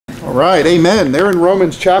All right, amen. They're in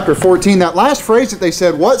Romans chapter 14. That last phrase that they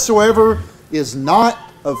said, whatsoever is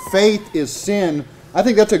not of faith is sin. I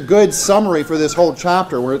think that's a good summary for this whole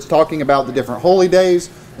chapter where it's talking about the different holy days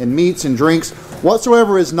and meats and drinks.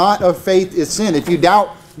 Whatsoever is not of faith is sin. If you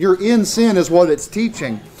doubt, you're in sin is what it's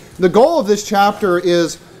teaching. The goal of this chapter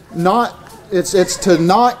is not, it's to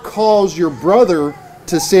not cause your brother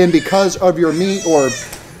to sin because of your meat, or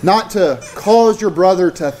not to cause your brother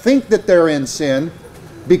to think that they're in sin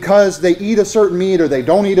because they eat a certain meat or they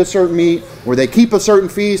don't eat a certain meat, or they keep a certain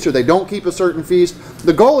feast or they don't keep a certain feast.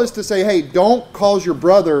 The goal is to say, hey, don't cause your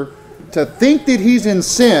brother to think that he's in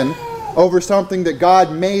sin over something that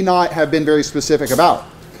God may not have been very specific about.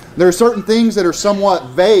 There are certain things that are somewhat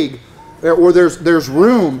vague, or there's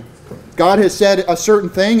room. God has said a certain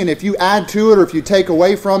thing, and if you add to it or if you take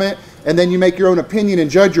away from it, and then you make your own opinion and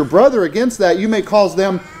judge your brother against that, you may cause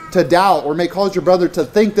them to doubt, or may cause your brother to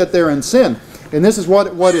think that they're in sin. And this is what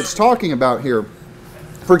it's talking about here.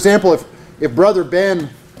 For example, if Brother Ben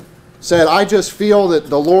said, I just feel that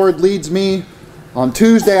the Lord leads me on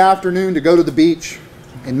Tuesday afternoon to go to the beach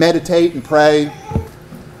and meditate and pray.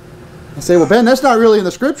 I say, well, Ben, that's not really in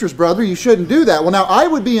the scriptures, brother. You shouldn't do that. Well, now I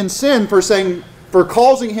would be in sin for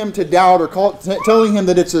causing him to doubt, or telling him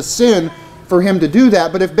that it's a sin for him to do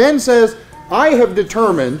that. But if Ben says, I have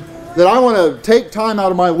determined that I want to take time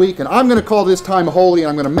out of my week and I'm going to call this time holy and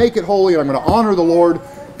I'm going to make it holy and I'm going to honor the Lord,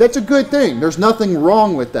 that's a good thing. There's nothing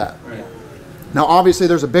wrong with that. Right. Now, obviously,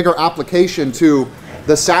 there's a bigger application to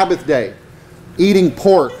the Sabbath day, eating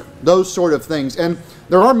pork, those sort of things. And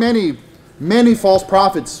there are many, many false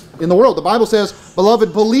prophets in the world. The Bible says,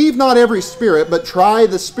 beloved, believe not every spirit, but try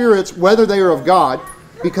the spirits whether they are of God,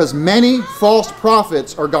 because many false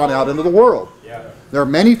prophets are gone out into the world. Yeah. There are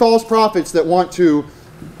many false prophets that want to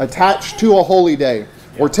attach to a holy day,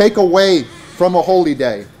 or take away from a holy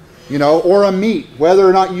day, or a meat, whether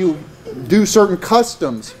or not you do certain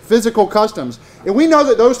customs, physical customs. And we know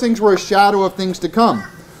that those things were a shadow of things to come.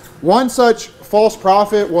 One such false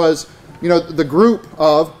prophet was, the group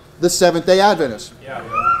of the Seventh-day Adventists.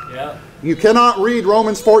 Yeah. You cannot read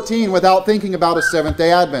Romans 14 without thinking about a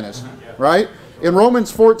Seventh-day Adventist, right? In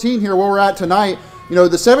Romans 14 here, where we're at tonight,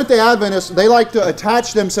 the Seventh-day Adventists, they like to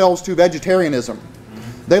attach themselves to vegetarianism.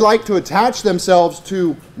 They like to attach themselves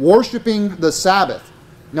to worshiping the Sabbath.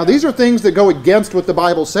 Now, these are things that go against what the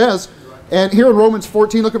Bible says. And here in Romans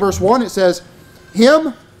 14, look at verse 1, it says,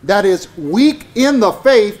 him that is weak in the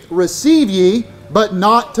faith receive ye, but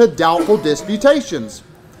not to doubtful disputations.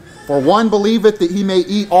 For one believeth that he may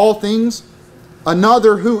eat all things,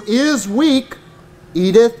 another who is weak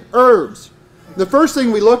eateth herbs. The first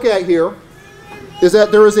thing we look at here is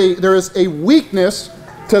that there is a weakness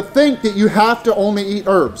to think that you have to only eat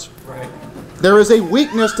herbs. Right. There is a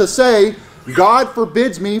weakness to say, God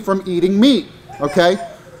forbids me from eating meat. Okay?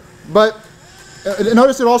 But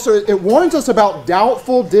notice it warns us about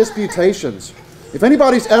doubtful disputations. If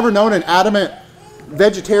anybody's ever known an adamant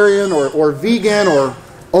vegetarian or vegan or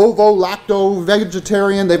ovo-lacto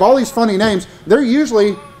vegetarian, they've all these funny names, they're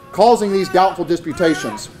usually causing these doubtful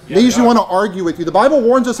disputations. Yeah, they usually want to argue with you. The Bible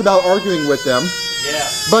warns us about arguing with them. Yeah.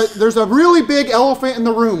 But there's a really big elephant in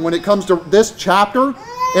the room when it comes to this chapter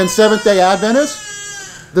and Seventh-day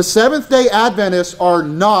Adventists. The Seventh-day Adventists are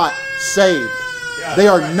not saved. Yeah, they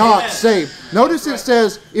are not saved. Notice it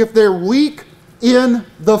says, if they're weak in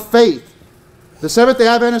the faith. The Seventh-day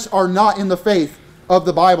Adventists are not in the faith of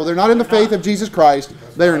the Bible. They're not in the faith of Jesus Christ.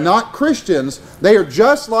 They are not Christians. They are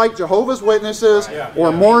just like Jehovah's Witnesses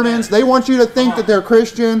or Mormons. They want you to think that they're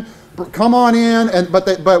Christian. Come on in,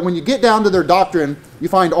 but when you get down to their doctrine, you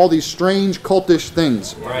find all these strange cultish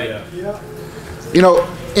things. Right.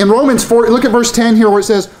 In Romans 4, look at verse 10 here where it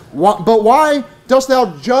says, but why dost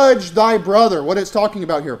thou judge thy brother? What it's talking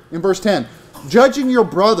about here in verse 10. Judging your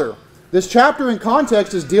brother. This chapter in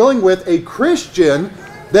context is dealing with a Christian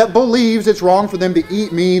that believes it's wrong for them to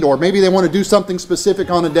eat meat, or maybe they want to do something specific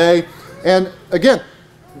on a day. And again,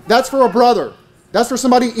 that's for a brother. That's for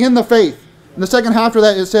somebody in the faith. In the second half of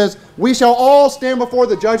that, it says, we shall all stand before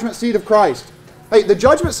the judgment seat of Christ. Hey, the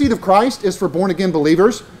judgment seat of Christ is for born-again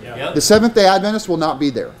believers. Yep. The Seventh-day Adventists will not be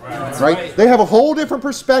there. Right? They have a whole different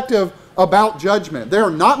perspective about judgment. They're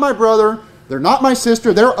not my brother. They're not my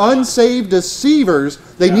sister. They're unsaved deceivers.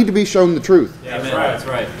 They need to be shown the truth. Yeah, that's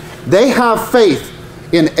right. They have faith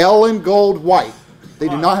in Ellen Gold White. They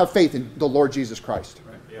do not have faith in the Lord Jesus Christ.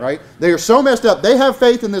 Right? They are so messed up. They have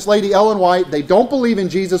faith in this lady Ellen White. They don't believe in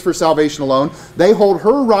Jesus for salvation alone. They hold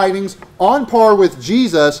her writings on par with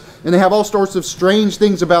Jesus, and they have all sorts of strange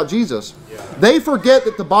things about Jesus. Yeah. They forget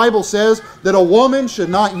that the Bible says that a woman should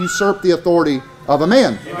not usurp the authority of a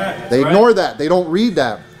man. Amen. They ignore that. They don't read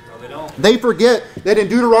that. No, they don't. They forget that in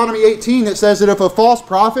Deuteronomy 18 it says that if a false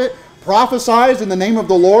prophet prophesies in the name of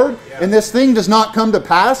the Lord and this thing does not come to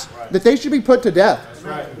pass, that they should be put to death.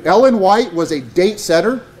 Ellen White was a date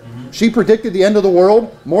setter. She predicted the end of the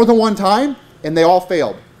world more than one time, and they all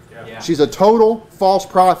failed. She's a total false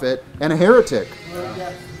prophet and a heretic.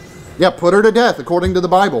 Yeah, put her to death according to the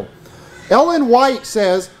Bible. Ellen White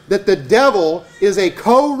says that the devil is a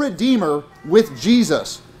co-redeemer with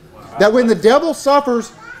Jesus. That when the devil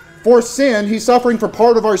suffers for sin, he's suffering for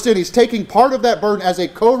part of our sin. He's taking part of that burden as a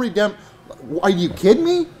co-redemptor. Are you kidding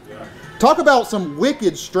me? Talk about some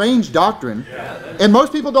wicked, strange doctrine. And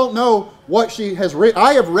most people don't know what she has written.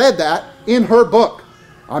 I have read that in her book.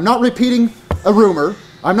 I'm not repeating a rumor.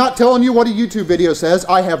 I'm not telling you what a YouTube video says.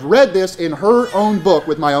 I have read this in her own book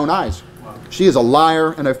with my own eyes. She is a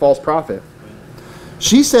liar and a false prophet.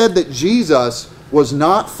 She said that Jesus was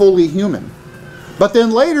not fully human. But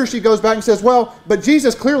then later she goes back and says, well, but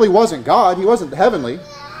Jesus clearly wasn't God. He wasn't heavenly.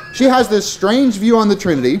 She has this strange view on the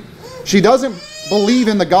Trinity. She doesn't believe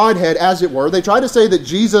in the Godhead, as it were. They try to say that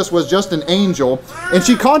Jesus was just an angel, and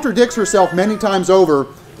she contradicts herself many times over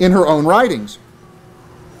in her own writings.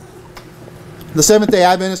 The Seventh-day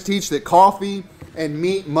Adventists teach that coffee and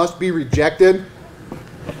meat must be rejected.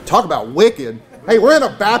 Talk about wicked. Hey, we're in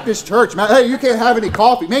a Baptist church, man. Hey, you can't have any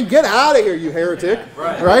coffee. Man, get out of here, you heretic.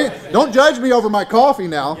 Right? Don't judge me over my coffee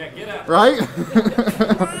now. Right?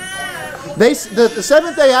 The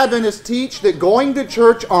Seventh-day Adventists teach that going to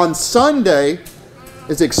church on Sunday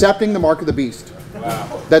is accepting the mark of the beast.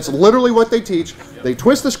 That's literally what they teach. They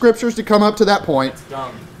twist the scriptures to come up to that point.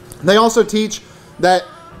 They also teach that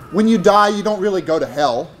when you die, you don't really go to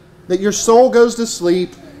hell. That your soul goes to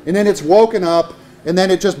sleep, and then it's woken up, and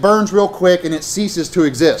then it just burns real quick, and it ceases to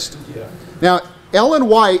exist. Now, Ellen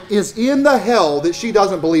White is in the hell that she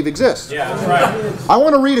doesn't believe exists. I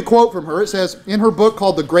want to read a quote from her. It says, in her book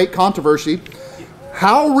called The Great Controversy,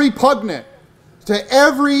 "How repugnant to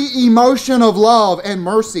every emotion of love and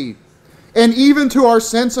mercy, and even to our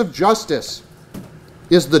sense of justice,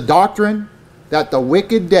 is the doctrine that the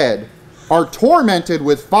wicked dead are tormented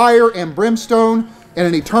with fire and brimstone in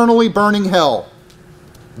an eternally burning hell.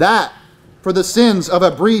 That, for the sins of a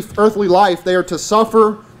brief earthly life, they are to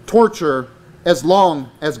suffer torture as long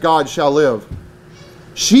as God shall live."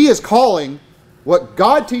 She is calling what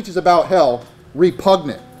God teaches about hell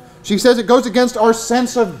repugnant. She says it goes against our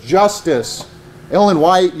sense of justice. Ellen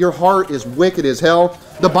White, your heart is wicked as hell.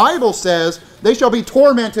 The Bible says they shall be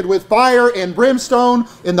tormented with fire and brimstone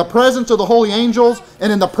in the presence of the holy angels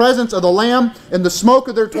and in the presence of the Lamb, and the smoke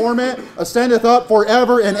of their torment ascendeth up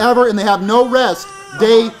forever and ever, and they have no rest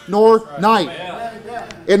day nor night.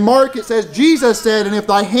 In Mark it says, Jesus said, "And if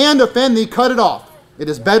thy hand offend thee, cut it off. It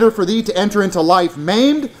is better for thee to enter into life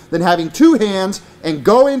maimed than having two hands and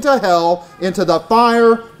go into hell, into the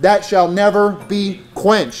fire that shall never be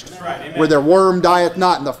quenched, where their worm dieth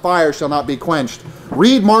not and the fire shall not be quenched."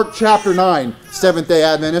 Read Mark chapter 9, Seventh-day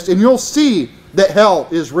Adventist, and you'll see that hell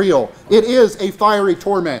is real. It is a fiery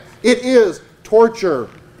torment. It is torture,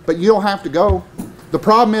 but you don't have to go. The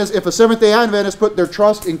problem is, if a Seventh-day Adventist put their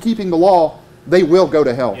trust in keeping the law, they will go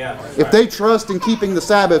to hell. If they trust in keeping the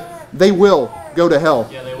Sabbath, they will go to hell.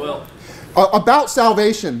 They will. About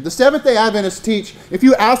salvation, the Seventh-day Adventists teach, if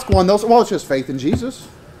you ask one, they'll say, well, it's just faith in Jesus.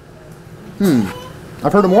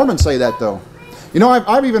 I've heard a Mormon say that, though. You know,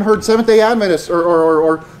 I've even heard Seventh-day Adventists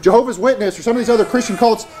or Jehovah's Witness or some of these other Christian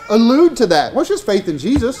cults allude to that. Well, it's just faith in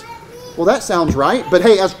Jesus. Well, that sounds right. But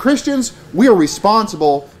hey, as Christians, we are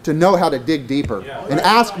responsible to know how to dig deeper and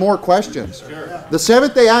ask more questions. The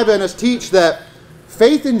Seventh-day Adventists teach that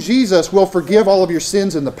faith in Jesus will forgive all of your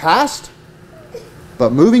sins in the past,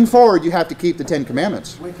 but moving forward, you have to keep the Ten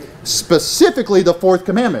Commandments. Specifically, the fourth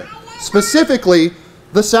commandment. Specifically,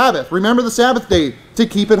 the Sabbath. Remember the Sabbath day to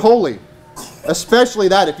keep it holy. Especially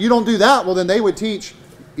that. If you don't do that, well, then they would teach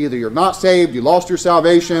either you're not saved, you lost your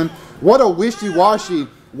salvation. What a wishy-washy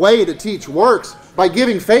way to teach works by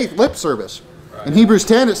giving faith lip service. In Hebrews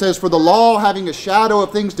 10 it says, "For the law having a shadow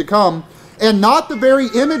of things to come, and not the very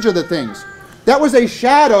image of the things." That was a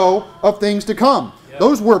shadow of things to come.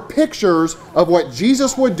 Those were pictures of what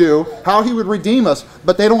Jesus would do, how he would redeem us,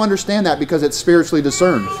 but they don't understand that because it's spiritually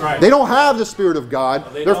discerned. They don't have the Spirit of God.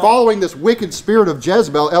 They're following this wicked spirit of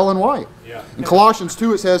Jezebel, Ellen White. In Colossians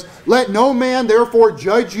 2 it says, "Let no man therefore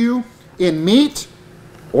judge you in meat,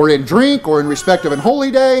 or in drink, or in respect of an holy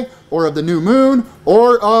day, or of the new moon,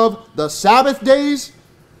 or of the Sabbath days,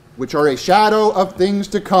 which are a shadow of things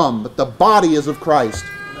to come, but the body is of Christ."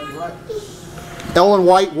 Ellen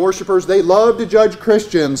White worshipers, they love to judge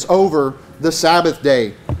Christians over the Sabbath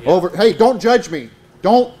day. Hey, don't judge me.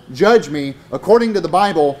 Don't judge me. According to the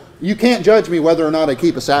Bible, you can't judge me whether or not I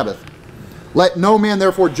keep a Sabbath. Let no man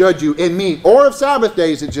therefore judge you in meat or of Sabbath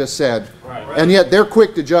days, it just said. Right. And yet they're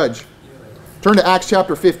quick to judge. Turn to Acts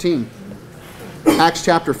chapter 15. Acts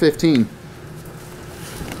chapter 15.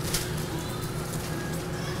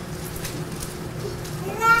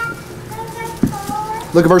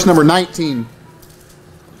 Look at verse number 19.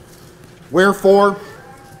 Wherefore,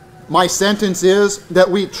 my sentence is that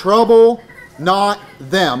we trouble not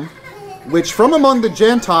them which from among the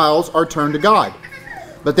Gentiles are turned to God,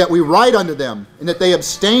 but that we write unto them, and that they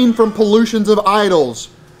abstain from pollutions of idols,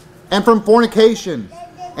 and from fornication,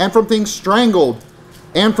 and from things strangled,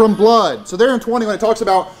 and from blood. So there in 20, when it talks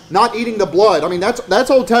about not eating the blood, I mean,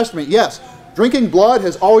 that's Old Testament, yes. Drinking blood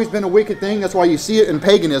has always been a wicked thing. That's why you see it in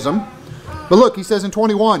paganism. But look, he says in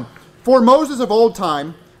 21, For Moses of old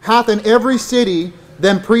time hath in every city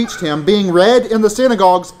them preached him, being read in the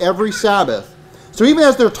synagogues every Sabbath. So even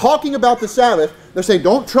as they're talking about the Sabbath, they're saying,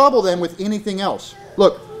 don't trouble them with anything else.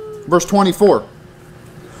 Look, verse 24.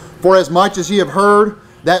 For as much as ye have heard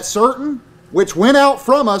that certain which went out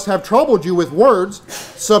from us have troubled you with words,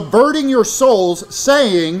 subverting your souls,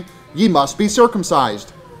 saying, Ye must be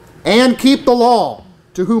circumcised, and keep the law,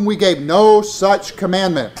 to whom we gave no such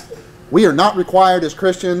commandment. We are not required as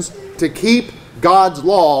Christians to keep God's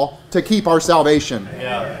law to keep our salvation.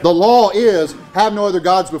 Yeah. The law is, have no other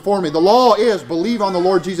gods before me. The law is, believe on the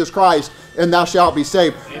Lord Jesus Christ, and thou shalt be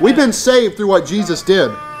saved. Amen. We've been saved through what Jesus did.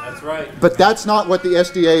 That's right. But that's not what the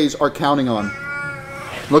SDAs are counting on.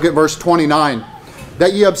 Look at verse 29.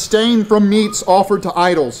 That ye abstain from meats offered to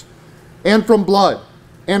idols, and from blood,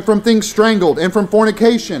 and from things strangled, and from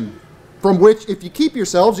fornication, from which if ye keep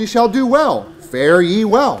yourselves, ye shall do well. Fare ye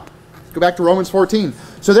well. Go back to Romans 14.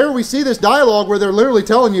 So there we see this dialogue where they're literally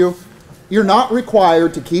telling you, you're not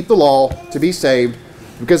required to keep the law to be saved.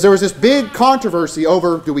 Because there was this big controversy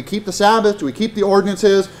over, do we keep the Sabbath? Do we keep the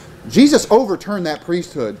ordinances? Jesus overturned that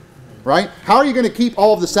priesthood, right? How are you going to keep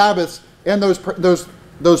all of the Sabbaths and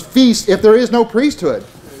those feasts if there is no priesthood?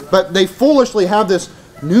 But they foolishly have this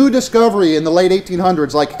new discovery in the late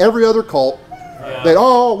 1800s, like every other cult, that,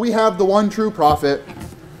 oh, we have the one true prophet.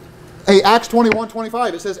 Hey, Acts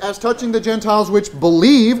 21:25, it says, As touching the Gentiles which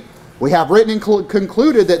believe, we have written and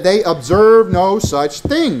concluded that they observe no such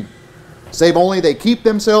thing, save only they keep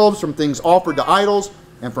themselves from things offered to idols,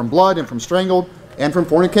 and from blood, and from strangled, and from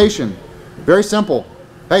fornication. Very simple.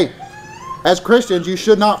 Hey, as Christians, you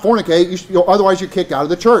should not fornicate, otherwise you're kicked out of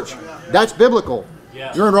the church. That's biblical.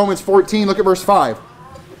 Yeah. You're in Romans 14, look at verse 5.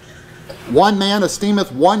 One man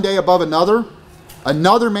esteemeth one day above another,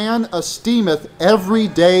 another man esteemeth every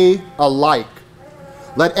day alike.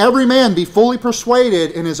 Let every man be fully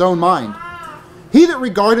persuaded in his own mind. He that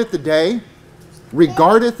regardeth the day,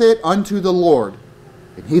 regardeth it unto the Lord.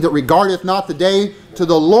 And he that regardeth not the day to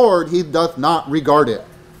the Lord, he doth not regard it.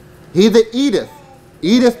 He that eateth,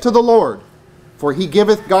 eateth to the Lord, for he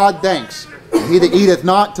giveth God thanks. And he that eateth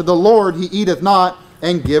not to the Lord, he eateth not,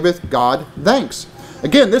 and giveth God thanks.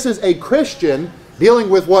 Again, this is a Christian dealing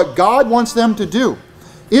with what God wants them to do.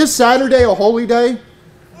 Is Saturday a holy day?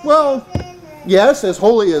 Well, yes, as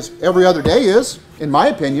holy as every other day is, in my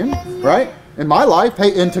opinion, right? In my life,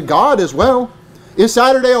 hey, and to God as well. Is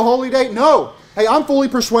Saturday a holy day? No. Hey, I'm fully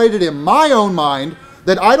persuaded in my own mind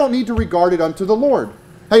that I don't need to regard it unto the Lord.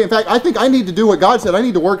 Hey, in fact, I think I need to do what God said. I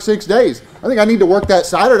need to work 6 days. I think I need to work that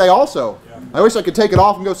Saturday also. I wish I could take it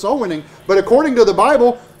off and go soul winning, but according to the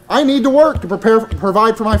Bible, I need to work to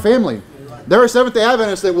provide for my family. There are Seventh-day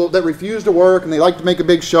Adventists that refuse to work, and they like to make a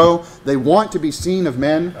big show. They want to be seen of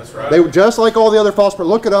men. That's right. They just like all the other false prophets.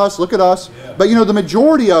 Look at us, look at us. Yeah. But you know, the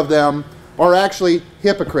majority of them are actually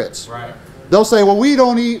hypocrites. Right. They'll say, well, we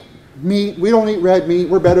don't eat meat, we don't eat red meat,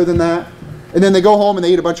 we're better than that. And then they go home and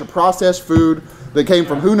they eat a bunch of processed food that came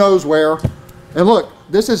from who knows where. And look,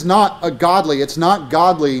 this is not it's not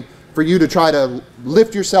godly for you to try to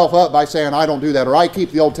lift yourself up by saying, I don't do that, or I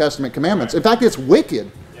keep the Old Testament commandments. In fact, it's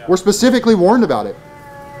wicked. We're specifically warned about it.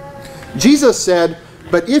 Jesus said,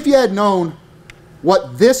 but if ye had known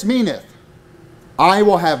what this meaneth, I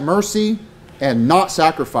will have mercy and not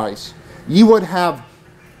sacrifice, ye would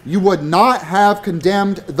not have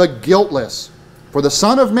condemned the guiltless. For the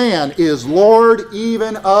Son of Man is Lord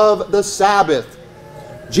even of the Sabbath.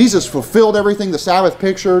 Jesus fulfilled everything the Sabbath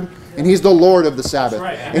pictured, and he's the Lord of the Sabbath.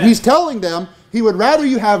 Right. And he's telling them he would rather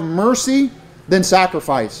you have mercy than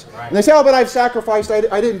sacrifice. Right. And they say, oh, but I've sacrificed. I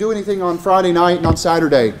didn't do anything on Friday night and on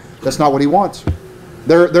Saturday. That's not what he wants.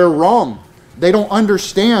 They're wrong. They don't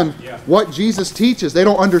understand what Jesus teaches. They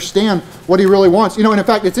don't understand what he really wants. You know, and in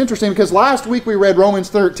fact, it's interesting because last week we read Romans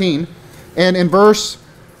 13, and in verse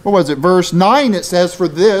 9 it says, for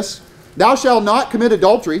this, thou shalt not commit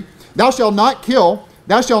adultery, thou shalt not kill,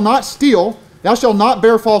 thou shalt not steal, Thou shalt not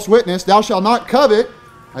bear false witness. Thou shalt not covet.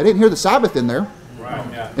 I didn't hear the Sabbath in there.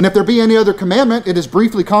 Right, yeah. And if there be any other commandment, it is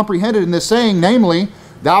briefly comprehended in this saying, namely,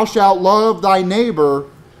 thou shalt love thy neighbor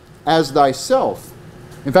as thyself.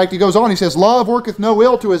 In fact, he goes on, he says, love worketh no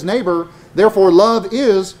ill to his neighbor, therefore love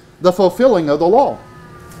is the fulfilling of the law.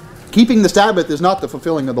 Keeping the Sabbath is not the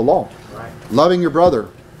fulfilling of the law. Right. Loving your brother,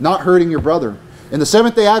 not hurting your brother. And the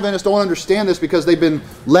Seventh-day Adventists don't understand this because they've been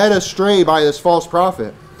led astray by this false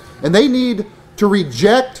prophet. And they need to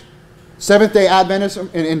reject Seventh-day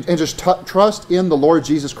Adventism and just trust in the Lord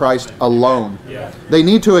Jesus Christ alone. Yeah. They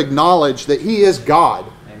need to acknowledge that He is God.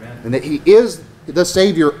 Amen. And that He is the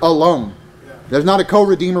Savior alone. There's not a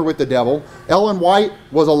co-redeemer with the devil. Ellen White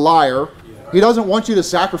was a liar. He doesn't want you to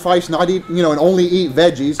sacrifice, not eat, and only eat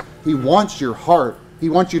veggies. He wants your heart. He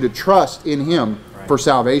wants you to trust in Him for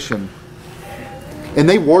salvation. And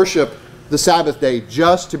they worship the Sabbath day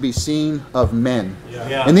just to be seen of men.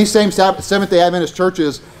 Yeah. And these same Seventh-day Adventist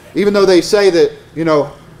churches, even though they say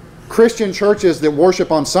that, Christian churches that worship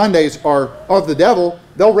on Sundays are of the devil,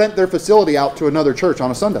 they'll rent their facility out to another church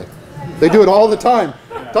on a Sunday. They do it all the time.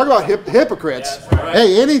 Talk about hypocrites. Yeah, right.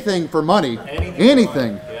 Hey, anything for money.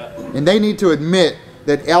 Anything. Yeah. And they need to admit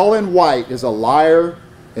that Ellen White is a liar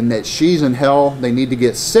and that she's in hell. They need to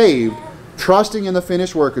get saved, trusting in the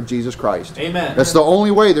finished work of Jesus Christ. Amen. That's the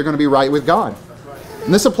only way they're going to be right with God.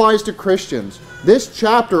 And this applies to Christians. This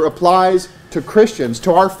chapter applies to Christians,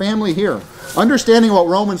 to our family here. Understanding what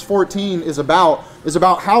Romans 14 is about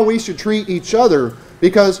how we should treat each other,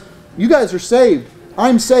 because you guys are saved.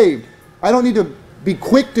 I'm saved. I don't need to be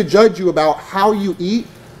quick to judge you about how you eat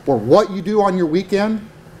or what you do on your weekend.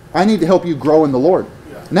 I need to help you grow in the Lord.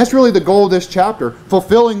 And that's really the goal of this chapter,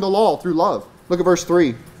 fulfilling the law through love. Look at verse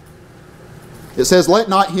 3. It says, let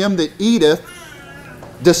not him that eateth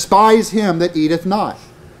despise him that eateth not.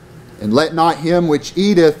 And let not him which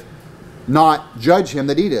eateth not judge him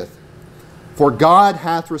that eateth. For God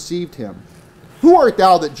hath received him. Who art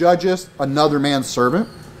thou that judgest another man's servant?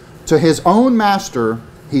 To his own master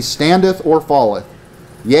he standeth or falleth.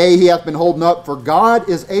 Yea, he hath been holden up, for God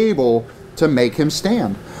is able to make him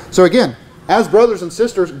stand. So again, as brothers and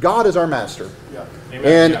sisters, God is our master. Yeah.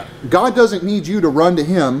 And God doesn't need you to run to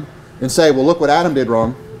Him and say, well, look what Adam did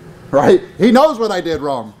wrong. Right? He knows what I did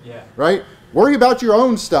wrong. Yeah. Right? Worry about your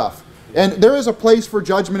own stuff. And there is a place for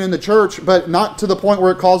judgment in the church, but not to the point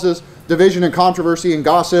where it causes division and controversy and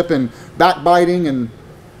gossip and backbiting. And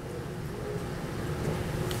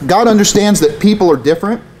God understands that people are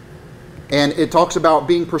different, and it talks about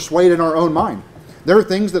being persuaded in our own mind. There are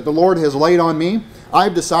things that the Lord has laid on me.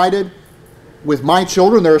 I've decided with my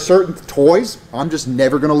children there are certain toys I'm just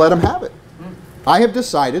never going to let them have it. I have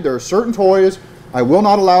decided there are certain toys I will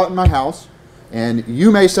not allow it in my house. And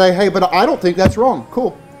you may say, hey, but I don't think that's wrong.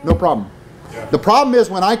 Cool. No problem. Yeah. The problem is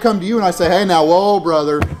when I come to you and I say, hey, now, whoa,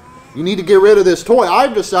 brother, you need to get rid of this toy.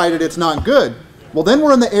 I've decided it's not good. Well, then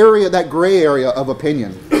we're in the area, that gray area of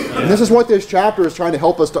opinion. And this is what this chapter is trying to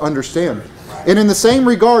help us to understand. And in the same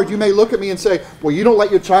regard, you may look at me and say, well, you don't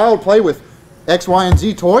let your child play with X, Y, and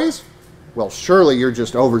Z toys? Well, surely you're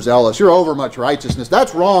just overzealous. You're over much righteousness.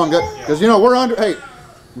 That's wrong. Because, we're under, hey,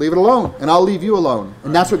 leave it alone, and I'll leave you alone.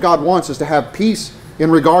 And that's what God wants, is to have peace in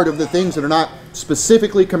regard of the things that are not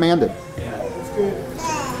specifically commanded.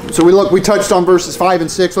 So we touched on verses 5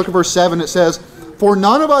 and 6. Look at verse 7. It says, for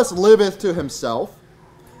none of us liveth to himself,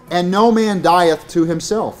 and no man dieth to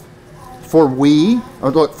himself. For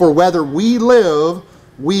whether we live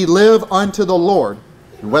unto the Lord.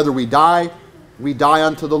 And whether we die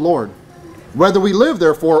unto the Lord. Whether we live,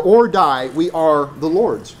 therefore, or die, we are the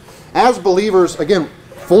Lord's. As believers, again,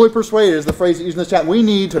 fully persuaded is the phrase used in this chat, we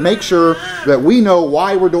need to make sure that we know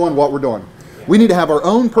why we're doing what we're doing. We need to have our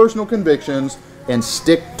own personal convictions and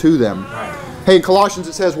stick to them. Hey, in Colossians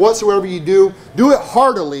it says, whatsoever you do, do it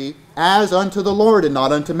heartily as unto the Lord and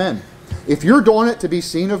not unto men. If you're doing it to be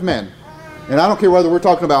seen of men, and I don't care whether we're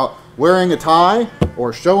talking about wearing a tie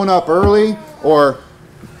or showing up early, or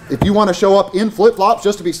if you want to show up in flip-flops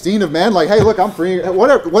just to be seen of men, like, hey, look, I'm free,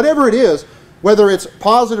 whatever it is, whether it's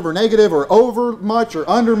positive or negative or over much or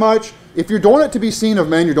under much, if you're doing it to be seen of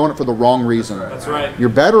men, you're doing it for the wrong reason. That's right. You're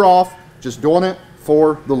better off just doing it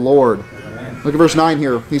for the Lord. Amen. Look at verse 9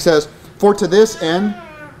 here. He says, for to this end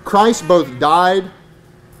Christ both died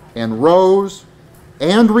and rose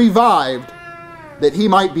and revived, that he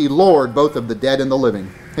might be Lord both of the dead and the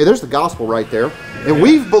living. Hey, there's the gospel right there. And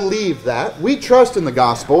we've believed that. We trust in the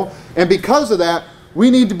gospel. And because of that,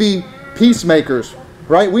 we need to be peacemakers,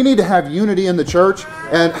 right? We need to have unity in the church.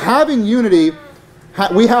 And having unity,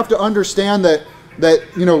 we have to understand that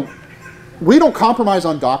we don't compromise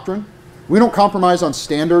on doctrine. We don't compromise on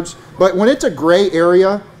standards. But when it's a gray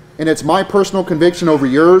area and it's my personal conviction over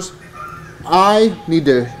yours, I need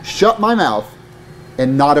to shut my mouth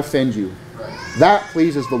and not offend you. Right. That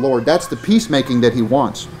pleases the Lord. That's the peacemaking that he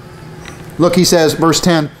wants. Look, he says, verse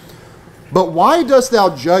 10, but why dost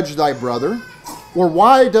thou judge thy brother? Or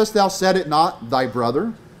why dost thou set it not thy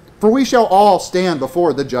brother? For we shall all stand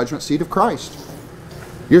before the judgment seat of Christ.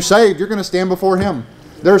 You're saved. You're going to stand before him.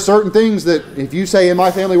 There are certain things that if you say, in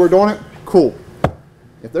my family we're doing it, cool.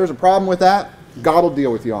 If there's a problem with that, God will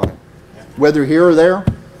deal with you on it. Whether here or there.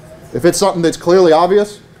 If it's something that's clearly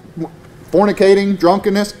obvious, fornicating,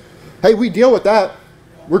 drunkenness, hey, we deal with that.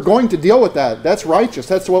 We're going to deal with that. That's righteous.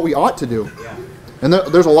 That's what we ought to do. And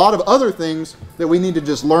there's a lot of other things that we need to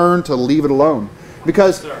just learn to leave it alone.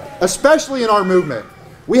 Because, especially in our movement,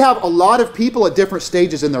 we have a lot of people at different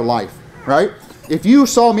stages in their life, right? If you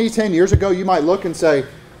saw me 10 years ago, you might look and say,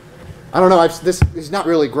 I don't know, he's not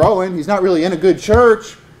really growing. He's not really in a good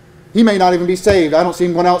church. He may not even be saved. I don't see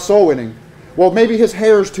him going out soul winning. Well, maybe his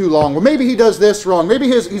hair's too long. Well, maybe he does this wrong. Maybe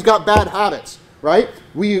he's got bad habits, right?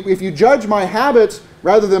 If you judge my habits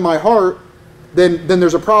rather than my heart, then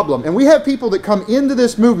there's a problem. And we have people that come into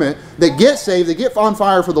this movement, that get saved, they get on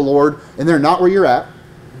fire for the Lord, and they're not where you're at.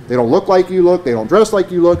 They don't look like you look. They don't dress like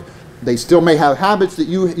you look. They still may have habits that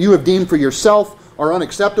you have deemed for yourself are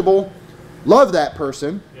unacceptable. Love that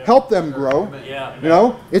person. Yeah. Help them grow. Yeah. You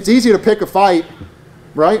know, it's easy to pick a fight,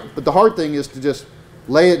 right? But the hard thing is to just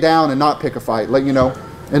lay it down and not pick a fight. Like, you know,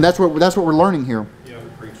 and that's what we're learning here. Yeah,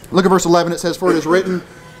 look at verse 11. It says, for it is written,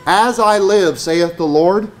 as I live, saith the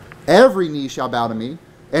Lord, every knee shall bow to me,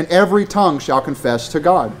 and every tongue shall confess to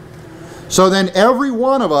God. So then every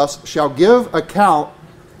one of us shall give account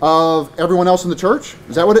of everyone else in the church.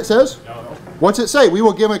 Is that what it says? No. What's it say? We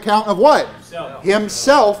will give account of what?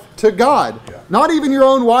 Himself to God. Yeah. Not even your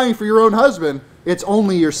own wife or your own husband. It's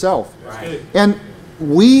only yourself. Right. And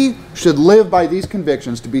we should live by these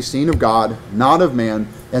convictions to be seen of God, not of man.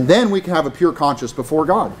 And then we can have a pure conscience before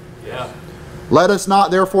God. Yeah. Let us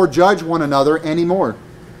not therefore judge one another anymore.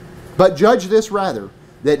 But judge this rather,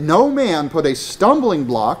 that no man put a stumbling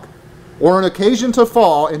block or an occasion to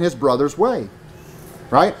fall in his brother's way.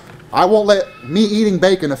 Right? I won't let me eating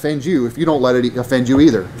bacon offend you if you don't let it offend you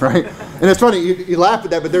either. Right? And it's funny, you laugh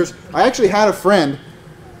at that, but I actually had a friend,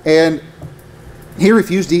 and he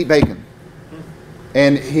refused to eat bacon.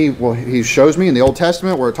 And he shows me in the Old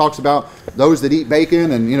Testament where it talks about those that eat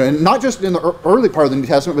bacon, and and not just in the early part of the New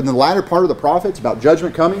Testament, but in the latter part of the prophets about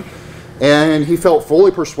judgment coming. And he felt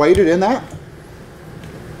fully persuaded in that.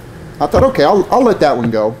 I thought, okay, I'll let that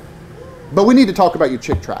one go. But we need to talk about your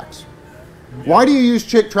Chick tracts. Why do you use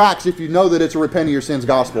Chick tracts if you know that it's a repent of your sins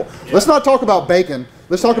gospel? Let's not talk about bacon.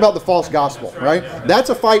 Let's talk about the false gospel, right? That's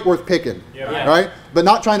a fight worth picking, right? But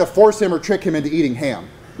not trying to force him or trick him into eating ham.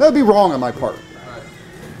 That would be wrong on my part.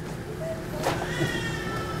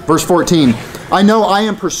 Verse 14, I know I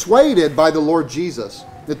am persuaded by the Lord Jesus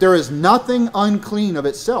that there is nothing unclean of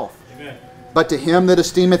itself. But to him that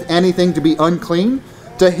esteemeth anything to be unclean,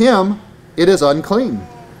 to him it is unclean.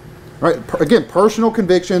 Right? Again, personal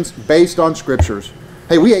convictions based on scriptures.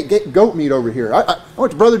 Hey, we ate goat meat over here. I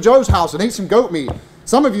went to Brother Joe's house and ate some goat meat.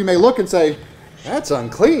 Some of you may look and say, that's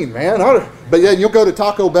unclean, man. But then you'll go to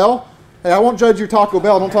Taco Bell. Hey, I won't judge your Taco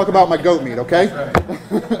Bell. Don't talk about my goat meat, okay?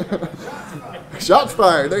 Shots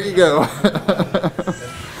fired. There you go.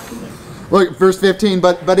 Look, verse 15.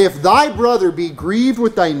 But if thy brother be grieved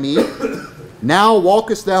with thy meat, now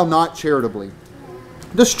walkest thou not charitably.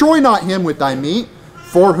 Destroy not him with thy meat,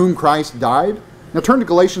 for whom Christ died. Now turn to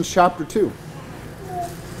Galatians chapter 2.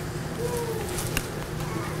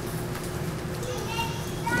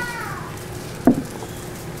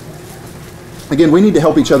 Again, we need to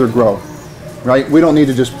help each other grow, right? We don't need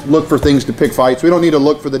to just look for things to pick fights. We don't need to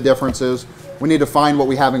look for the differences. We need to find what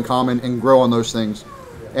we have in common and grow on those things.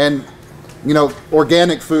 And,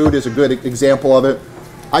 organic food is a good example of it.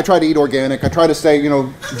 I try to eat organic. I try to stay,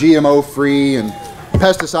 GMO free and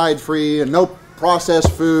pesticide free and no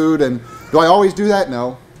processed food. And do I always do that?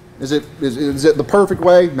 No. Is it the perfect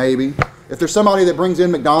way? Maybe. If there's somebody that brings in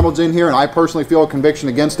McDonald's in here and I personally feel a conviction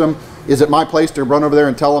against them, is it my place to run over there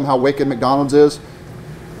and tell them how wicked McDonald's is?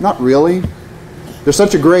 Not really. There's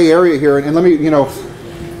such a gray area here. And let me,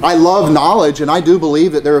 I love knowledge, and I do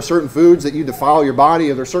believe that there are certain foods that you defile your body,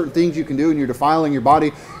 or there are certain things you can do and you're defiling your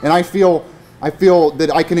body. And I feel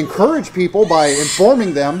that I can encourage people by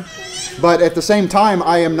informing them, but at the same time,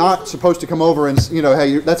 I am not supposed to come over and,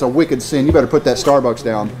 hey, that's a wicked sin. You better put that Starbucks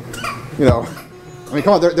down. I mean,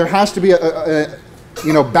 come on, there has to be a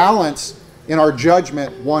balance in our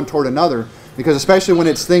judgment one toward another, because especially when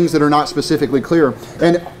it's things that are not specifically clear.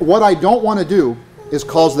 And what I don't want to do is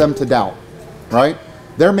cause them to doubt, right?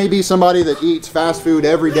 there may be somebody that eats fast food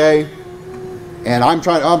every day, and I'm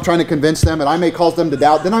trying to convince them, and I may cause them to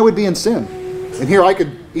doubt, then I would be in sin. And here I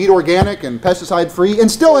could eat organic and pesticide-free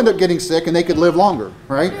and still end up getting sick, and they could live longer,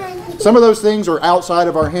 right? Some of those things are outside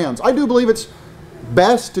of our hands. I do believe it's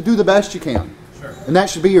best to do the best you can. Sure. And that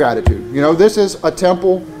should be your attitude. You know, this is a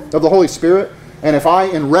temple of the Holy Spirit, and if I,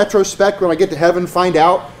 in retrospect, when I get to heaven, find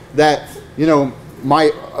out that, you know,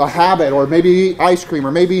 a habit, or maybe you eat ice cream,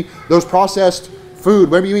 or maybe those processed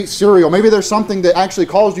food, maybe you eat cereal, maybe there's something that actually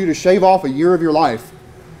caused you to shave off a year of your life.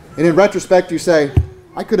 And in retrospect, you say,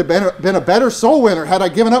 I could have been a better soul winner had I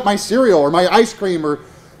given up my cereal or my ice cream or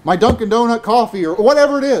my Dunkin' Donut coffee or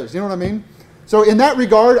whatever it is. You know what I mean? So in that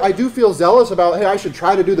regard, I do feel zealous about, hey, I should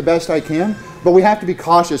try to do the best I can, but we have to be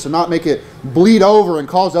cautious and not make it bleed over and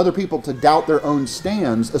cause other people to doubt their own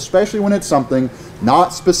stands, especially when it's something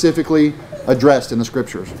not specifically addressed in the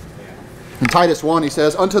Scriptures. In Titus 1, he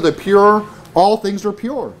says, unto the pure all things are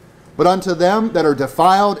pure, but unto them that are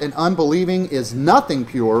defiled and unbelieving is nothing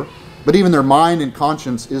pure, but even their mind and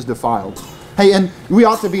conscience is defiled. Hey, and we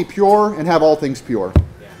ought to be pure and have all things pure.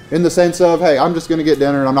 In the sense of, hey, I'm just going to get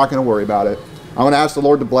dinner and I'm not going to worry about it. I'm going to ask the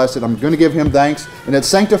Lord to bless it. I'm going to give Him thanks. And it's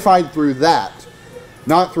sanctified through that,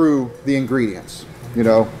 not through the ingredients. You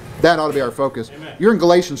know, that ought to be our focus. Amen. You're in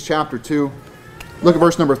Galatians chapter 2. Look at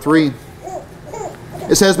verse number 3.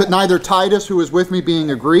 It says, but neither Titus, who is with me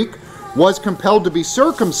being a Greek, was compelled to be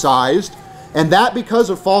circumcised, and that because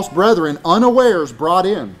of false brethren unawares brought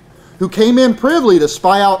in, who came in privily to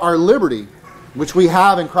spy out our liberty, which we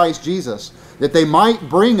have in Christ Jesus, that they might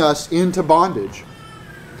bring us into bondage.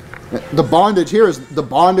 The bondage here is the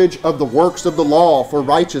bondage of the works of the law for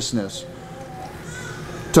righteousness,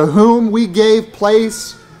 to whom we gave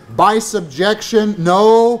place by subjection,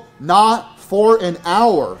 no, not for an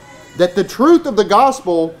hour, that the truth of the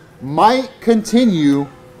gospel might continue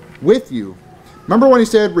with you. Remember when he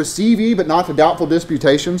said, receive ye, but not to doubtful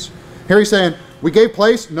disputations? Here he's saying, we gave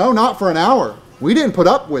place, no, not for an hour. We didn't put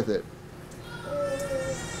up with it.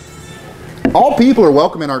 All people are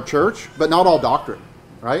welcome in our church, but not all doctrine,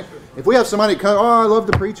 right? If we have somebody come, oh, I love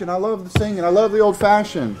the preaching, I love the singing, I love the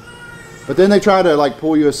old-fashioned, but then they try to like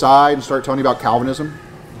pull you aside and start telling you about Calvinism.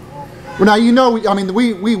 Well, now, you know,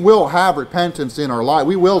 we will have repentance in our life.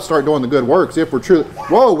 We will start doing the good works if we're truly,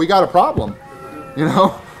 whoa, we got a problem. You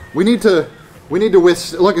know, we need to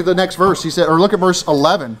look at the next verse. He said, or look at verse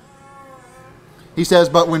 11. He says,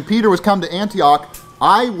 but when Peter was come to Antioch,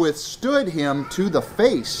 I withstood him to the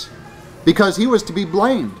face, because he was to be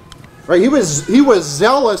blamed. Right? He was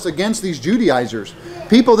zealous against these Judaizers,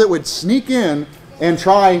 people that would sneak in and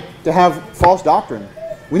try to have false doctrine.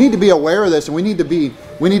 We need to be aware of this, and we need to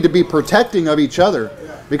be protecting of each other,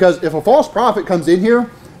 because if a false prophet comes in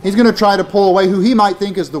here, he's going to try to pull away who he might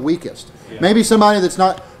think is the weakest. Maybe somebody that's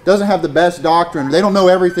doesn't have the best doctrine. They don't know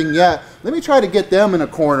everything yet. Let me try to get them in a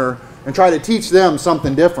corner and try to teach them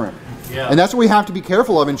something different. Yeah. And that's what we have to be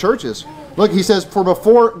careful of in churches. Look, he says, for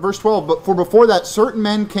before, verse 12, but for before that certain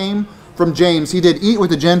men came from James, he did eat with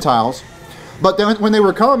the Gentiles. But then when they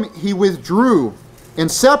were come, he withdrew and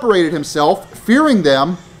separated himself, fearing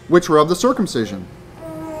them which were of the circumcision.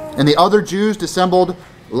 And the other Jews dissembled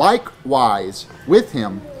likewise with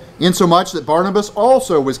him, insomuch that Barnabas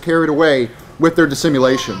also was carried away with their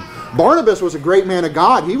dissimulation. Barnabas was a great man of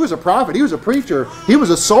God. He was a prophet. He was a preacher. He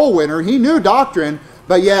was a soul winner. He knew doctrine,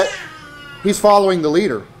 but yet he's following the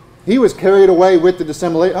leader. He was carried away with the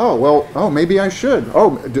dissimulation. Oh, maybe I should.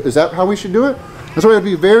 Oh, is that how we should do it? That's why we have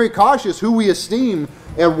to be very cautious who we esteem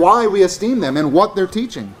and why we esteem them and what they're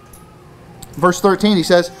teaching. Verse 13, he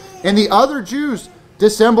says, and the other Jews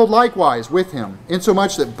dissembled likewise with him,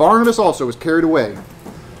 insomuch that Barnabas also was carried away.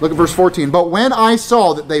 Look at verse 14. But when I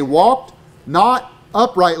saw that they walked not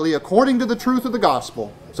uprightly according to the truth of the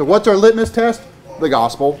gospel. So what's our litmus test? The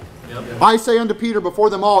gospel. Yep. I say unto Peter before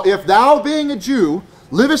them all, if thou being a Jew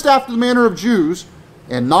livest after the manner of Jews,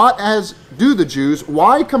 and not as do the Jews,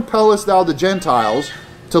 why compellest thou the Gentiles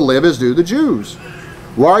to live as do the Jews?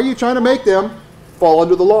 Why are you trying to make them fall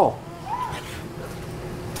under the law?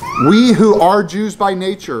 We who are Jews by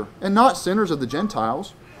nature, and not sinners of the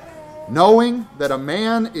Gentiles, knowing that a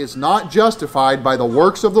man is not justified by the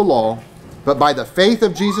works of the law, but by the faith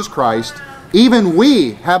of Jesus Christ, even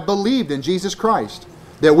we have believed in Jesus Christ,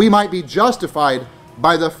 that we might be justified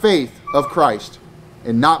by the faith of Christ,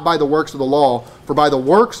 and not by the works of the law. For by the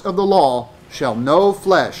works of the law shall no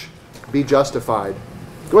flesh be justified.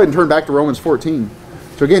 Go ahead and turn back to Romans 14.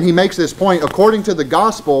 So again, he makes this point. According to the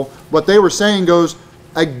gospel, what they were saying goes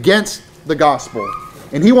against the gospel.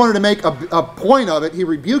 And he wanted to make a point of it. He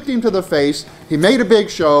rebuked him to the face. He made a big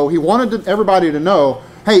show. He wanted everybody to know,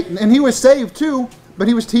 hey, and he was saved too, but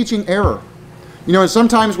he was teaching error. You know, and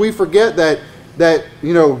sometimes we forget that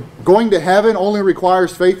you know, going to heaven only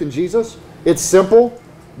requires faith in Jesus. It's simple,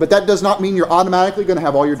 but that does not mean you're automatically going to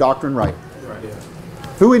have all your doctrine right. Right. Yeah.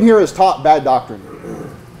 Who in here has taught bad doctrine?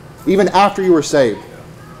 Even after you were saved?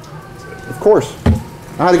 Of course.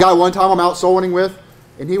 I had a guy one time I'm out soul winning with,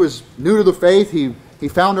 and he was new to the faith. He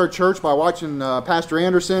found our church by watching Pastor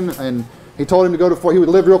Anderson, and he told him to go to, he would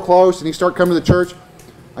live real close, and he started coming to the church.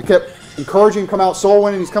 I kept encouraging him to come out soul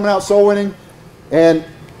winning. He's coming out soul winning, and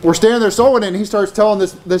we're standing there soul winning, and he starts telling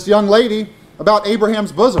this young lady about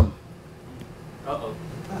Abraham's bosom. Uh-oh.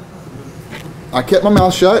 I kept my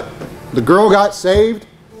mouth shut. The girl got saved.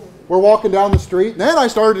 We're walking down the street. Then I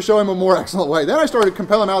started to show him a more excellent way. Then I started to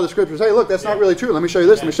compel him out of the scriptures. Hey, look, that's not really true. Let me show you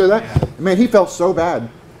this. Let me show you that. And man, he felt so bad.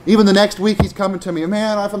 Even the next week, he's coming to me.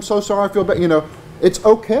 Man, I'm so sorry. I feel bad. You know, it's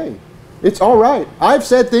okay. It's all right. I've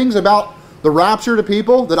said things about the rapture to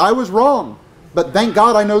people that I was wrong. But thank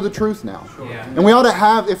God I know the truth now. Yeah. And we ought to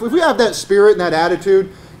have, if we have that spirit and that attitude,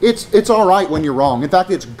 it's all right when you're wrong. In fact,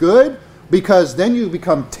 it's good because then you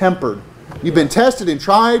become tempered. You've been tested and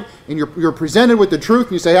tried, and you're presented with the truth,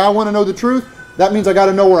 and you say, I want to know the truth. That means I got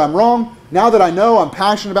to know where I'm wrong. Now that I know, I'm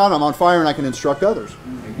passionate about it, I'm on fire, and I can instruct others.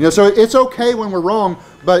 You know, so it's okay when we're wrong,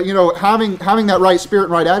 but you know, having that right spirit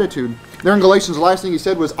and right attitude. There in Galatians, the last thing he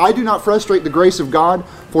said was, I do not frustrate the grace of God,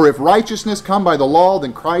 for if righteousness come by the law,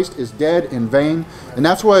 then Christ is dead in vain. And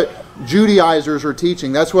that's what Judaizers are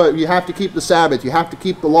teaching. That's what you have to keep the Sabbath, you have to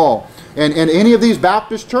keep the law. And any of these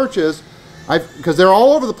Baptist churches, because they're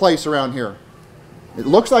all over the place around here. It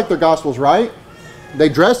looks like their gospel's right. They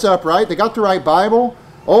dress up right. They got the right Bible.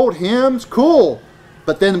 Old hymns, cool.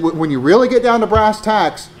 But then when you really get down to brass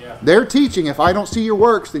tacks, they're teaching, if I don't see your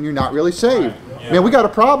works, then you're not really saved. Right. Man, we got a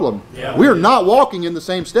problem. We're not walking in the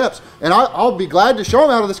same steps. And I'll be glad to show them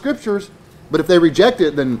out of the scriptures, but if they reject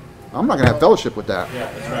it, then I'm not going to have fellowship with that.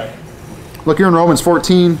 Yeah, that's right. Look here in Romans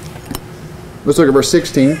 14. Let's look at verse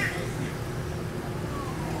 16.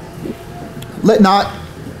 Let not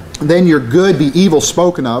then your good be evil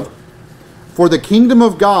spoken of, for the kingdom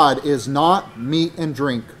of God is not meat and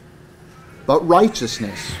drink, but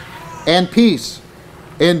righteousness and peace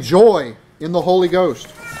and joy in the Holy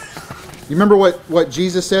Ghost. You remember what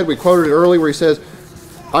Jesus said? We quoted it earlier where he says,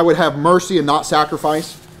 I would have mercy and not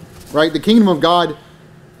sacrifice. Right? The kingdom of God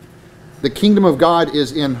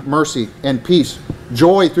is in mercy and peace,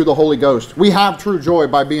 joy through the Holy Ghost. We have true joy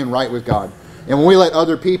by being right with God. And when we let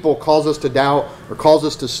other people cause us to doubt or cause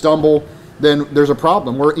us to stumble, then there's a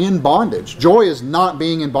problem. We're in bondage. Joy is not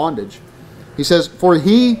being in bondage. He says, for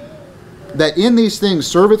he that in these things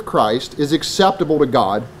serveth Christ is acceptable to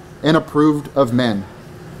God and approved of men.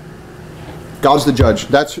 God's the judge.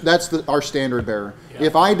 That's our standard bearer. Yeah.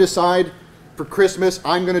 If I decide for Christmas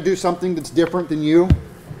I'm going to do something that's different than you,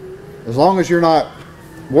 as long as you're not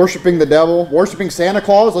worshiping the devil, worshiping Santa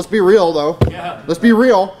Claus, let's be real though. Yeah. Let's be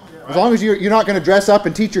real. As long as you're not going to dress up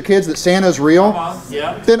and teach your kids that Santa's real,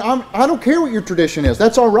 then I don't care what your tradition is.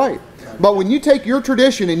 That's all right. But when you take your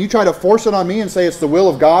tradition and you try to force it on me and say it's the will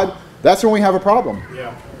of God, that's when we have a problem.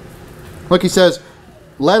 Yeah. Look, he says,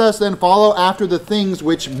 let us then follow after the things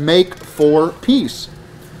which make for peace,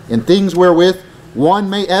 and things wherewith one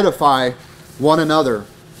may edify one another.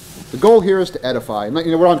 The goal here is to edify.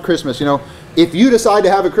 You know, we're on Christmas. You know, if you decide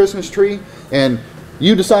to have a Christmas tree and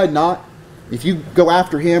you decide not, if you go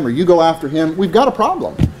after him or you go after him, we've got a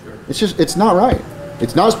problem. Sure. It's not right.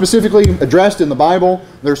 It's not specifically addressed in the Bible.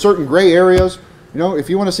 There are certain gray areas. You know, if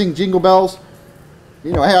you want to sing Jingle Bells,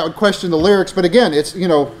 you know, I would question the lyrics. But again, it's, you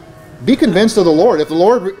know, be convinced of the Lord. If the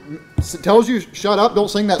Lord tells you, shut up, don't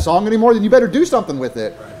sing that song anymore, then you better do something with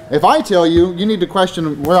it. Right. If I tell you, you need to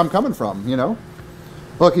question where I'm coming from, you know.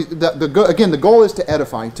 Look, again, the goal is to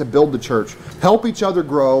edify, to build the church. Help each other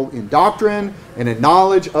grow in doctrine and in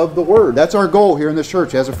knowledge of the Word. That's our goal here in this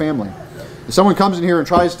church as a family. If someone comes in here and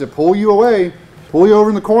tries to pull you away, pull you over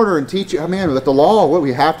in the corner and teach you, oh man, that the law, what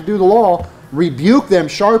we have to do the law, rebuke them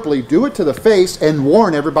sharply, do it to the face, and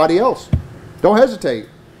warn everybody else. Don't hesitate.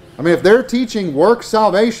 I mean, if they're teaching work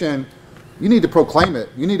salvation, you need to proclaim it.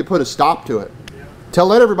 You need to put a stop to it.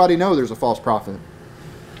 Let everybody know there's a false prophet.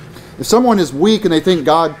 If someone is weak and they think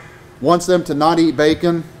God wants them to not eat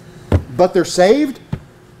bacon, but they're saved,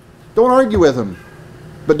 don't argue with them.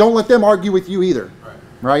 But don't let them argue with you either.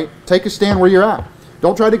 Right? Take a stand where you're at.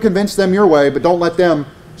 Don't try to convince them your way, but don't let them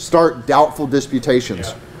start doubtful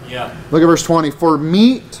disputations. Yeah. Look at verse 20. For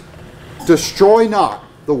meat destroy not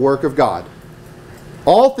the work of God.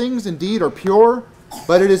 All things indeed are pure,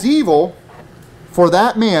 but it is evil for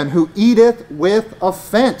that man who eateth with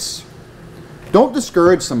offense. Don't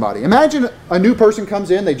discourage somebody. Imagine a new person comes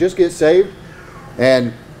in, they just get saved,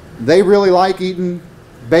 and they really like eating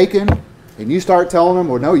bacon, and you start telling them,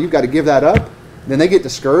 well, no, you've got to give that up, then they get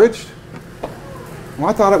discouraged. Well,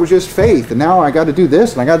 I thought it was just faith, and now I got to do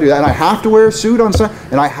this, and I got to do that, and I have to wear a suit on Sunday,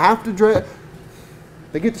 and I have to dress.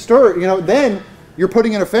 They get discouraged. Then you're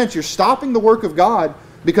putting an offense. You're stopping the work of God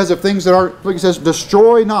because of things that are, like it says,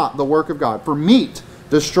 destroy not the work of God. For meat,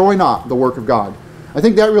 destroy not the work of God. I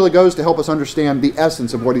think that really goes to help us understand the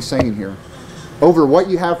essence of what he's saying here. Over what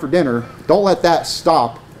you have for dinner, don't let that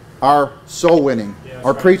stop our soul winning,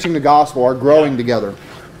 our preaching the gospel, our growing together.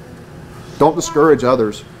 Don't discourage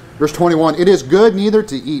others. Verse 21, it is good neither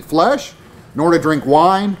to eat flesh, nor to drink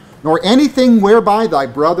wine, nor anything whereby thy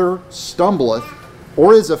brother stumbleth,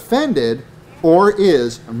 or is offended, or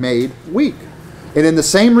is made weak. And in the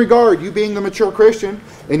same regard, you being the mature Christian,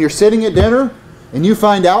 and you're sitting at dinner, and you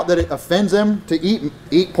find out that it offends them to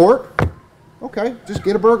eat pork, okay, just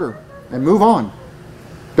get a burger and move on.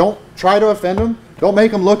 Don't try to offend them. Don't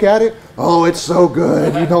make them look at it. Oh, it's so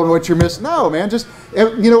good. You don't know what you're missing. No, man, just,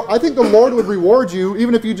 I think the Lord would reward you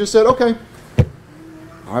even if you just said, okay,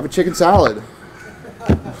 I'll have a chicken salad.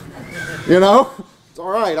 It's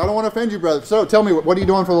all right. I don't want to offend you, brother. So tell me, what are you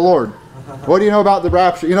doing for the Lord? What do you know about the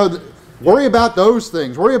rapture? Worry about those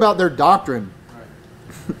things. Worry about their doctrine.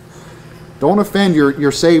 Don't offend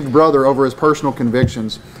your saved brother over his personal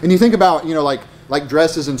convictions. And you think about, like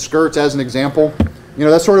dresses and skirts as an example.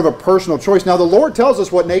 That's sort of a personal choice. Now, the Lord tells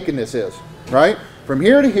us what nakedness is, right? From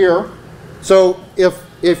here to here. So if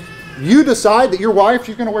you decide that your wife,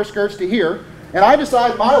 she's going to wear skirts to here, and I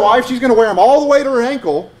decide my wife, she's going to wear them all the way to her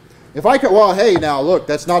ankle, if I could, well, hey, now look,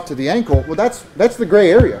 that's not to the ankle. Well, that's the gray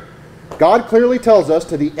area. God clearly tells us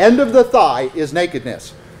to the end of the thigh is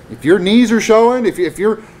nakedness. If your knees are showing, if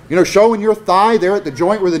you're showing your thigh there at the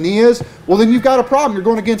joint where the knee is, well, then you've got a problem. You're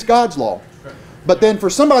going against God's law. But then for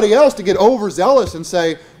somebody else to get overzealous and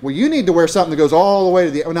say, well, you need to wear something that goes all the way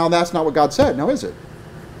to the... Now, that's not what God said. Now, is it?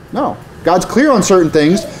 No. God's clear on certain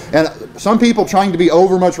things. And some people trying to be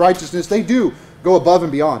over much righteousness, they do go above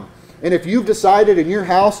and beyond. And if you've decided in your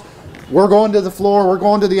house, we're going to the floor, we're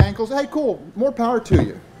going to the ankles, hey, cool. More power to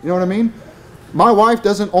you. You know what I mean? My wife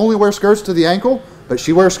doesn't only wear skirts to the ankle, but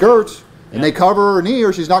she wears skirts. And they cover her knee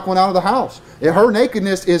or she's not going out of the house. Her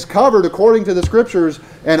nakedness is covered according to the Scriptures,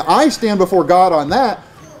 and I stand before God on that.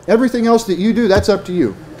 Everything else that you do, that's up to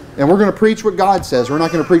you. And we're going to preach what God says. We're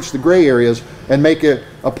not going to preach the gray areas and make it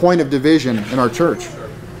a point of division in our church.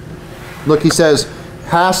 Look, he says,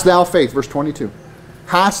 hast thou faith, verse 22.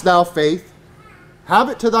 Hast thou faith? Have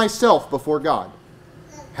it to thyself before God.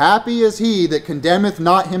 Happy is he that condemneth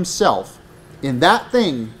not himself in that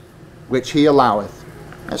thing which he alloweth.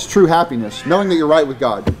 That's true happiness, knowing that you're right with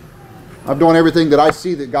God. I've done everything that I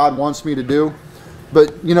see that God wants me to do.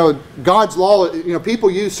 But, God's law, people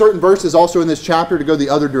use certain verses also in this chapter to go the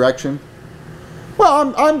other direction.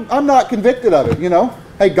 Well, I'm not convicted of it,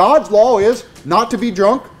 Hey, God's law is not to be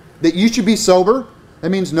drunk, that you should be sober.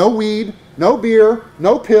 That means no weed, no beer,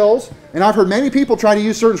 no pills. And I've heard many people try to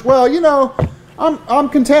use certain, well, I'm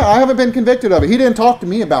content. I haven't been convicted of it. He didn't talk to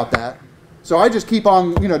me about that. So I just keep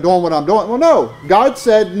on, doing what I'm doing. Well, no. God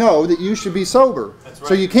said no, that you should be sober. That's right.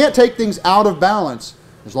 So you can't take things out of balance.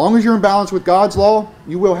 As long as you're in balance with God's law,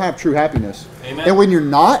 you will have true happiness. Amen. And when you're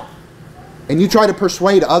not, and you try to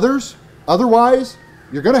persuade others, otherwise,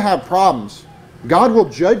 you're going to have problems. God will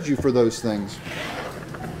judge you for those things.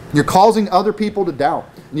 You're causing other people to doubt.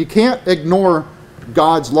 And you can't ignore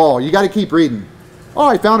God's law. You got to keep reading. Oh,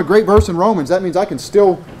 I found a great verse in Romans. That means I can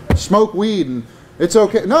still smoke weed and it's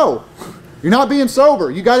okay. No. You're not being sober.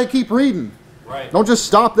 You got to keep reading. Right. Don't just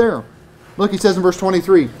stop there. Look, he says in verse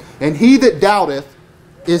 23, and he that doubteth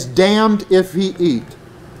is damned if he eat,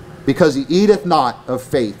 because he eateth not of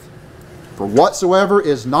faith. For whatsoever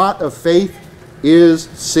is not of faith is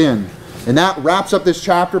sin. And that wraps up this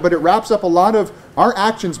chapter, but it wraps up a lot of our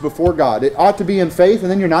actions before God. It ought to be in faith, and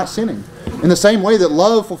then you're not sinning. In the same way that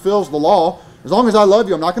love fulfills the law, as long as I love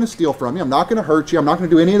you, I'm not going to steal from you. I'm not going to hurt you. I'm not going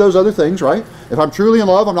to do any of those other things, right? If I'm truly in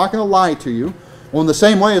love, I'm not going to lie to you. Well, in the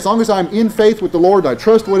same way, as long as I'm in faith with the Lord, and I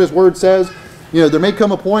trust what His Word says, there may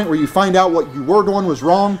come a point where you find out what you were doing was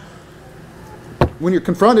wrong. When you're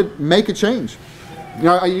confronted, make a change.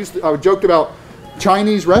 I joked about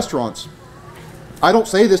Chinese restaurants. I don't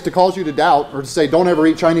say this to cause you to doubt or to say don't ever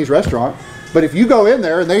eat Chinese restaurant. But if you go in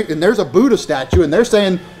there and there's a Buddha statue and they're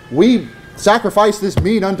saying we sacrifice this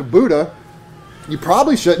meat unto Buddha, you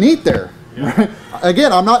probably shouldn't eat there. Yeah.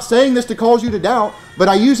 Again, I'm not saying this to cause you to doubt, but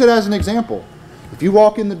I use it as an example. If you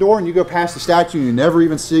walk in the door and you go past the statue and you never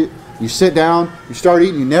even see it, you sit down, you start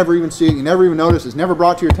eating, you never even see it, you never even notice, it's never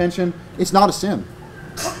brought to your attention, it's not a sin.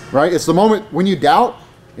 Right? It's the moment when you doubt.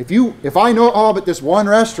 If I know, but this one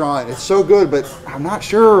restaurant, it's so good, but I'm not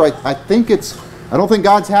sure, I think it's I don't think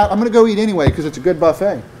God's happy. I'm going to go eat anyway because it's a good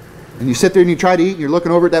buffet. And you sit there and you try to eat and you're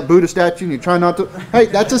looking over at that Buddha statue and you try not to. Hey,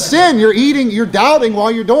 that's a sin. You're eating, you're doubting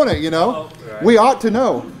while you're doing it, you know. Right. We ought to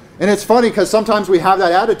know. And it's funny because sometimes we have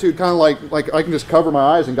that attitude kind of like I can just cover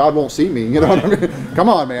my eyes and God won't see me. You know what I mean? Come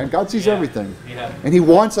on, man. God sees everything. Yeah. And He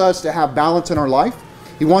wants us to have balance in our life.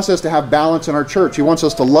 He wants us to have balance in our church. He wants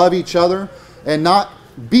us to love each other and not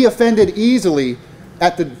be offended easily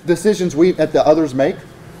at the decisions that the others make.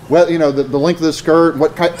 Well, you know, the length of the skirt,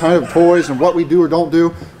 what kind of toys, and what we do or don't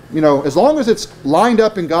do. You know, as long as it's lined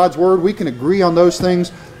up in God's Word, we can agree on those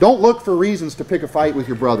things. Don't look for reasons to pick a fight with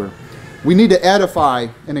your brother. We need to edify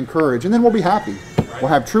and encourage, and then we'll be happy. We'll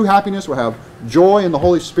have true happiness. We'll have joy in the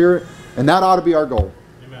Holy Spirit, and that ought to be our goal.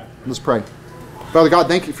 Amen. Let's pray. Father God,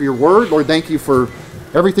 thank you for your Word. Lord, thank you for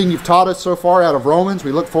everything you've taught us so far out of Romans.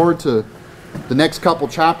 We look forward to the next couple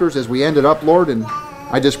chapters as we end it up, Lord, and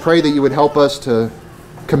I just pray that you would help us to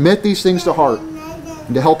commit these things to heart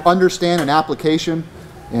and to help understand an application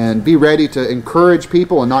and be ready to encourage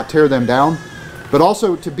people and not tear them down, but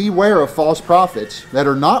also to beware of false prophets that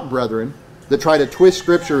are not brethren that try to twist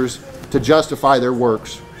scriptures to justify their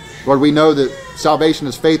works. Lord, we know that salvation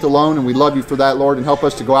is faith alone, and we love you for that, Lord, and help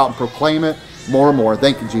us to go out and proclaim it more and more.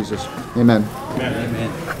 Thank you, Jesus. Amen. Amen.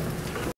 Amen.